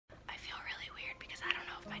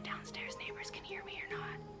downstairs neighbors can hear me or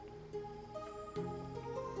not.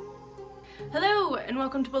 Hello and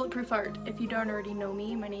welcome to Bulletproof Art. If you don't already know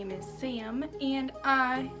me, my name is Sam and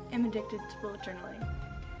I am addicted to bullet journaling.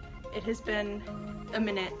 It has been a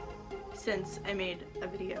minute since I made a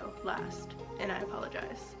video last and I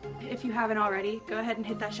apologize. If you haven't already, go ahead and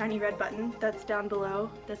hit that shiny red button that's down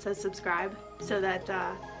below that says subscribe so that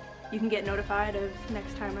you can get notified of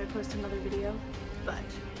next time I post another video. But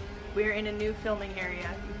we're in a new filming area.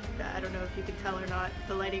 I don't know if you can tell or not.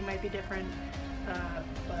 The lighting might be different,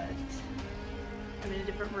 but I'm in a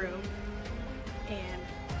different room and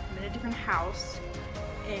I'm in a different house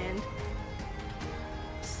and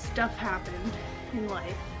stuff happened in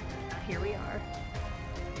life. Here we are.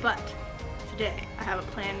 But today I have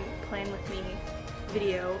a plan with me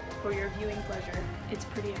video for your viewing pleasure. It's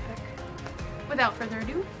pretty epic. Without further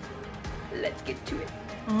ado, let's get to it.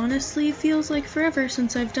 Honestly, it feels like forever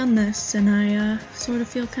since I've done this, and I sort of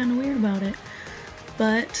feel kind of weird about it.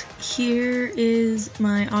 But here is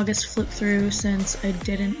my August flip through since I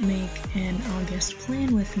didn't make an August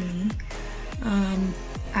plan with me.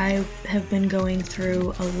 I have been going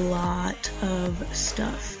through a lot of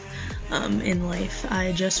stuff in life.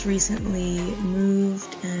 I just recently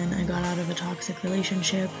moved and I got out of a toxic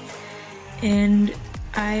relationship, and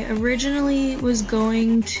I originally was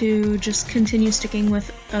going to just continue sticking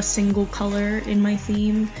with a single color in my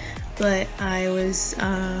theme, but I was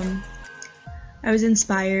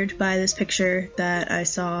inspired by this picture that I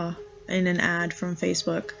saw in an ad from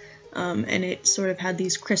Facebook, and it sort of had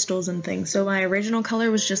these crystals and things. So my original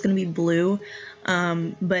color was just going to be blue,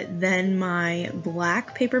 but then my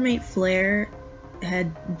black Papermate Flare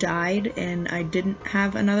had died and I didn't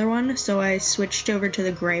have another one, so I switched over to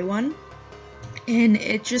the gray one. And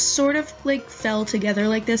it just sort of like fell together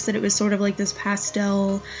like this, that it was sort of like this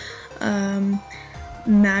pastel,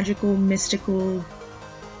 magical, mystical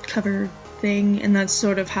cover thing, and that's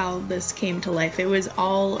sort of how this came to life. It was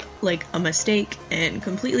all like a mistake and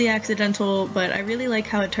completely accidental, but I really like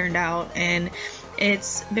how it turned out, and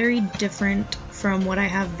it's very different from what I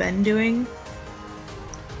have been doing.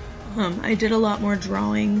 I did a lot more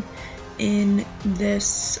drawing in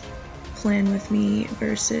this plan with me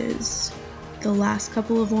versus the last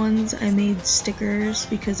couple of ones. I made stickers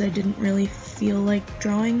because I didn't really feel like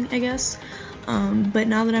drawing, I guess. But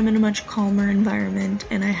now that I'm in a much calmer environment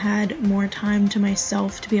and I had more time to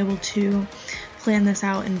myself to be able to plan this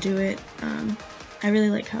out and do it, I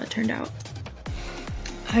really like how it turned out.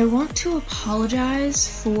 I want to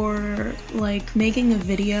apologize for like making a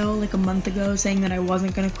video like a month ago saying that I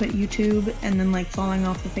wasn't gonna quit YouTube and then like falling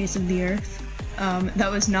off the face of the earth. That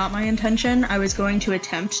was not my intention. I was going to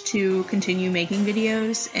attempt to continue making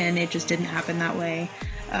videos and it just didn't happen that way.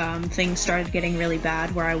 Things started getting really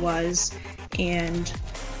bad where I was, and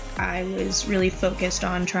I was really focused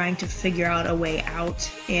on trying to figure out a way out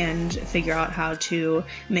and figure out how to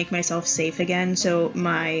make myself safe again. So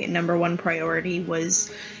my #1 priority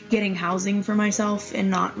was getting housing for myself and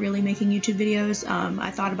not really making YouTube videos. I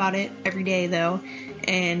thought about it every day though,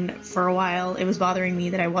 and for a while it was bothering me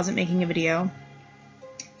that I wasn't making a video.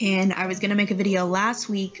 And I was going to make a video last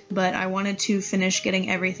week, but I wanted to finish getting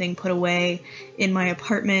everything put away in my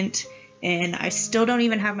apartment, and I still don't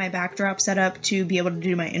even have my backdrop set up to be able to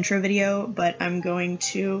do my intro video, but I'm going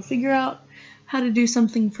to figure out how to do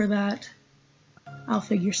something for that. I'll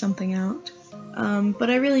figure something out. But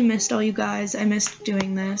I really missed all you guys. I missed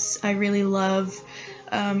doing this. I really love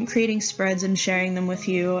creating spreads and sharing them with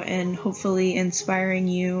you, and hopefully inspiring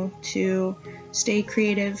you to stay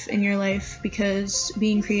creative in your life, because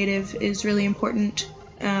being creative is really important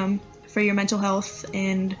for your mental health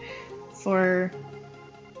and for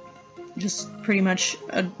just pretty much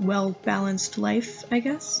a well-balanced life, I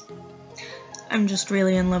guess. I'm just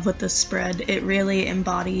really in love with this spread. It really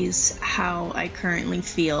embodies how I currently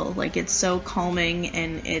feel. Like, it's so calming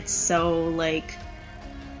and it's so like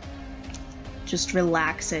just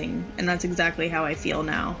relaxing, and that's exactly how I feel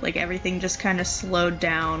now. Like, everything just kind of slowed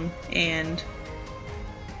down, and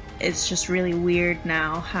it's just really weird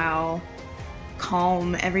now how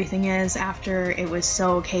calm everything is after it was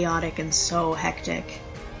so chaotic and so hectic.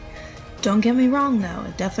 Don't get me wrong though,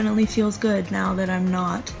 it definitely feels good now that I'm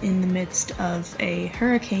not in the midst of a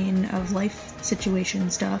hurricane of life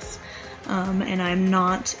situation stuff, and I'm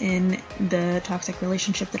not in the toxic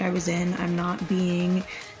relationship that I was in. I'm not being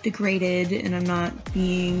degraded, and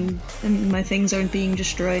my things aren't being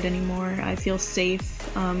destroyed anymore. I feel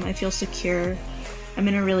safe, I feel secure. I'm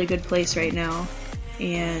in a really good place right now,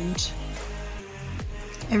 and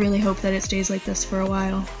I really hope that it stays like this for a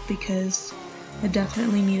while, because I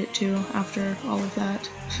definitely need it to after all of that.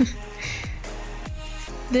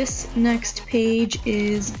 this next page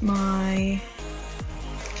is my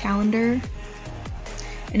calendar,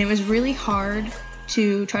 and it was really hard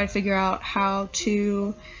to try to figure out how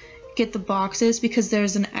to get the boxes because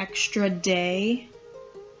there's an extra day,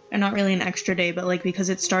 or not really an extra day, but like because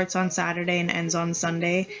it starts on Saturday and ends on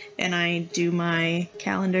Sunday, and I do my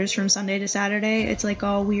calendars from Sunday to Saturday. It's like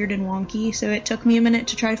all weird and wonky, so it took me a minute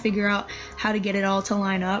to try to figure out how to get it all to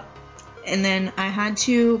line up. And then I had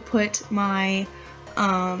to put my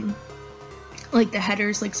like the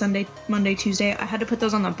headers, like Sunday, Monday, Tuesday, I had to put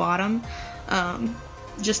those on the bottom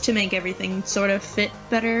just to make everything sort of fit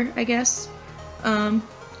better, I guess.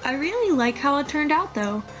 I really like how it turned out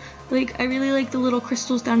though. Like, I really like the little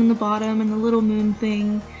crystals down in the bottom and the little moon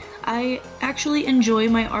thing. I actually enjoy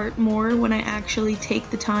my art more when I actually take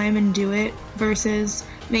the time and do it versus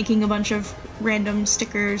making a bunch of random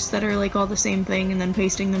stickers that are like all the same thing and then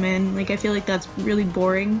pasting them in. Like, I feel like that's really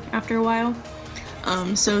boring after a while.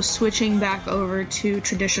 So switching back over to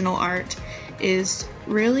traditional art is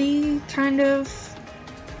really kind of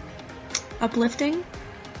uplifting.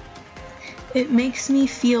 It makes me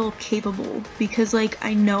feel capable because, like,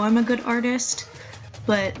 I know I'm a good artist,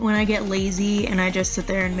 but when I get lazy and I just sit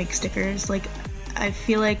there and make stickers, like, I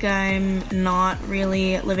feel like I'm not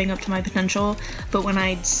really living up to my potential. But when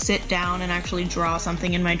I sit down and actually draw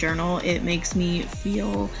something in my journal, it makes me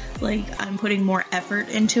feel like I'm putting more effort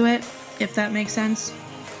into it, if that makes sense.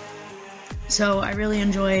 So I really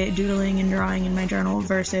enjoy doodling and drawing in my journal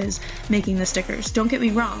versus making the stickers. Don't get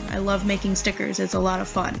me wrong, I love making stickers, it's a lot of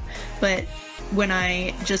fun. But when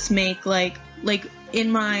I just make like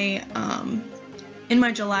in my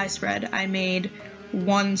July spread, I made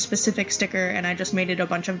one specific sticker and I just made it a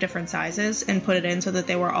bunch of different sizes and put it in so that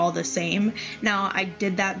they were all the same. Now, I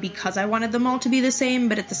did that because I wanted them all to be the same,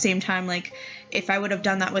 but at the same time, like, if I would have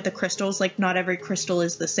done that with the crystals, like, not every crystal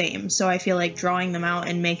is the same. So I feel like drawing them out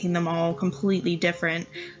and making them all completely different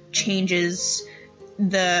changes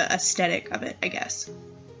the aesthetic of it, I guess.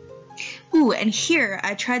 Ooh, and here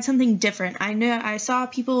I tried something different. I saw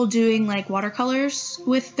people doing like watercolors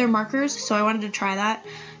with their markers, so I wanted to try that.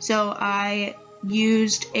 So I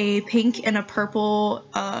used a pink and a purple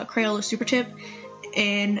Crayola Super Tip,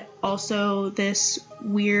 and also this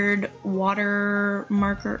weird water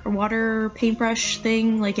paintbrush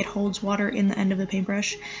thing, like it holds water in the end of the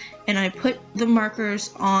paintbrush. And I put the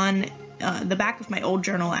markers on the back of my old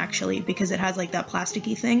journal, actually, because it has like that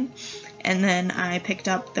plasticky thing. And then I picked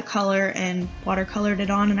up the color and watercolored it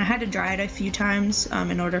on, and I had to dry it a few times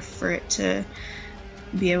in order for it to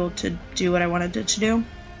be able to do what I wanted it to do.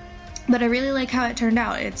 But I really like how it turned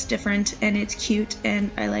out. It's different and it's cute and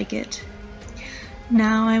I like it.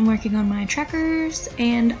 Now I'm working on my trackers,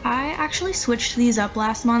 and I actually switched these up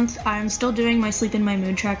last month. I'm still doing my sleep in my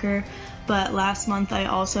mood tracker, but last month I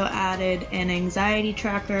also added an anxiety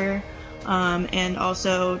tracker and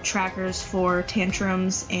also trackers for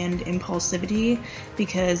tantrums and impulsivity,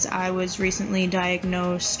 because I was recently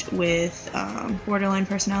diagnosed with borderline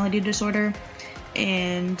personality disorder,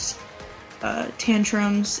 and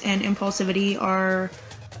tantrums and impulsivity are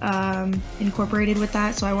incorporated with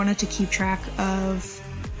that, so I wanted to keep track of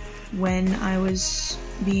when I was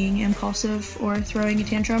being impulsive or throwing a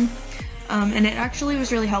tantrum. And it actually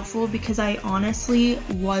was really helpful because I honestly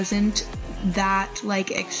wasn't that like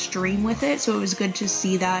extreme with it, so it was good to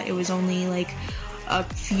see that it was only like a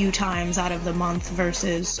few times out of the month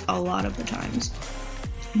versus a lot of the times.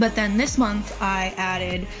 But then this month I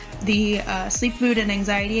added the sleep, mood, and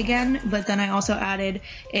anxiety again, but then I also added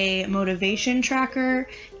a motivation tracker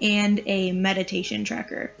and a meditation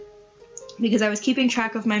tracker, because I was keeping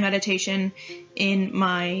track of my meditation in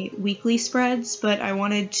my weekly spreads, but I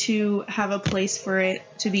wanted to have a place for it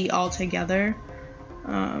to be all together.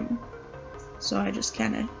 So I just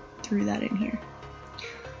kind of threw that in here.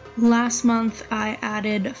 Last month I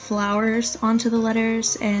added flowers onto the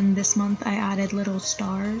letters, and this month I added little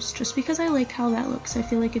stars, just because I like how that looks. I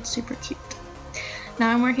feel like it's super cute.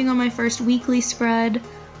 Now I'm working on my first weekly spread.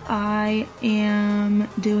 I am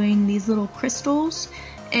doing these little crystals,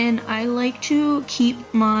 and I like to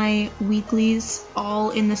keep my weeklies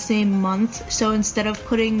all in the same month. So instead of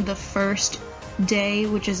putting the first day,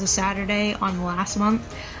 which is a Saturday, on last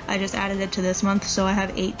month, I just added it to this month, so I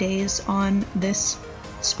have 8 days on this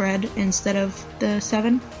spread instead of the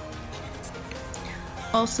 7.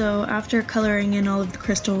 Also, after coloring in all of the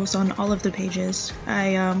crystals on all of the pages,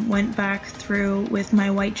 I went back through with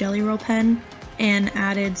my white Jelly Roll pen and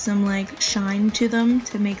added some like shine to them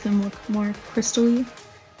to make them look more crystally.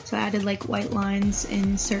 So I added like white lines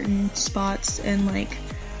in certain spots and like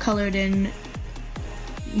colored in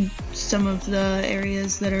some of the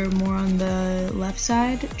areas that are more on the left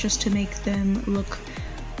side, just to make them look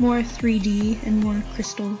more 3D and more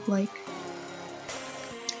crystal-like.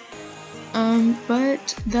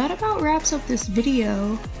 But that about wraps up this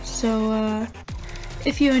video, so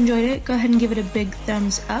if you enjoyed it, go ahead and give it a big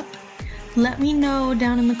thumbs up. Let me know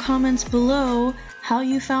down in the comments below how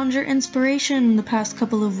you found your inspiration the past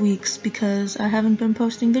couple of weeks, because I haven't been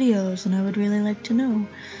posting videos and I would really like to know.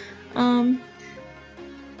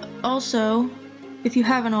 Also, if you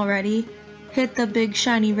haven't already, hit the big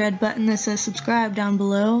shiny red button that says subscribe down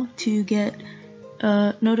below to get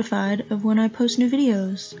notified of when I post new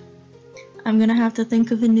videos. I'm gonna have to think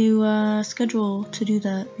of a new schedule to do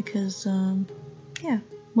that because, yeah,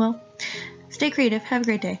 well, stay creative, have a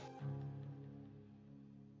great day.